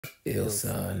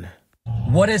Illson.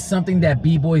 What is something that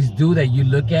b-boys do that you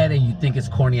look at and you think is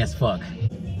corny as fuck?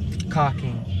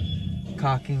 Cocking.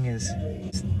 Cocking is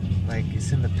like,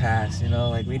 it's in the past, you know?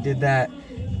 Like, we did that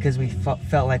because we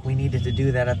felt like we needed to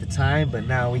do that at the time, but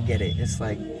now we get it. It's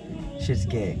like, shit's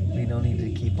gay. We don't need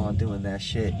to keep on doing that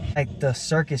shit. Like the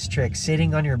circus trick,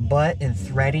 sitting on your butt and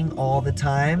threading all the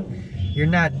time. You're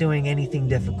not doing anything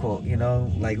difficult, you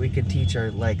know? Like, we could teach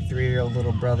our like 3-year-old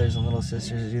little brothers and little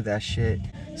sisters to do that shit.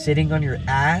 Sitting on your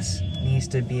ass needs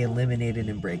to be eliminated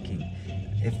in breaking.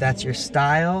 If that's your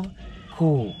style,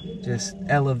 cool. Just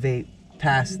elevate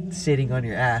past sitting on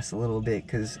your ass a little bit,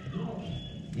 because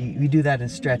we do that in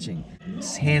stretching.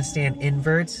 Handstand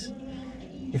inverts.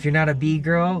 If you're not a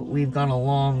B-girl, we've gone a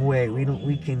long way.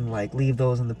 We can like leave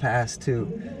those in the past too.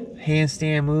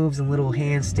 Handstand moves and little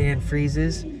handstand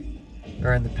freezes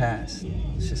are in the past.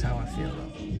 It's just how I feel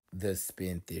though. The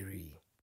spin theory.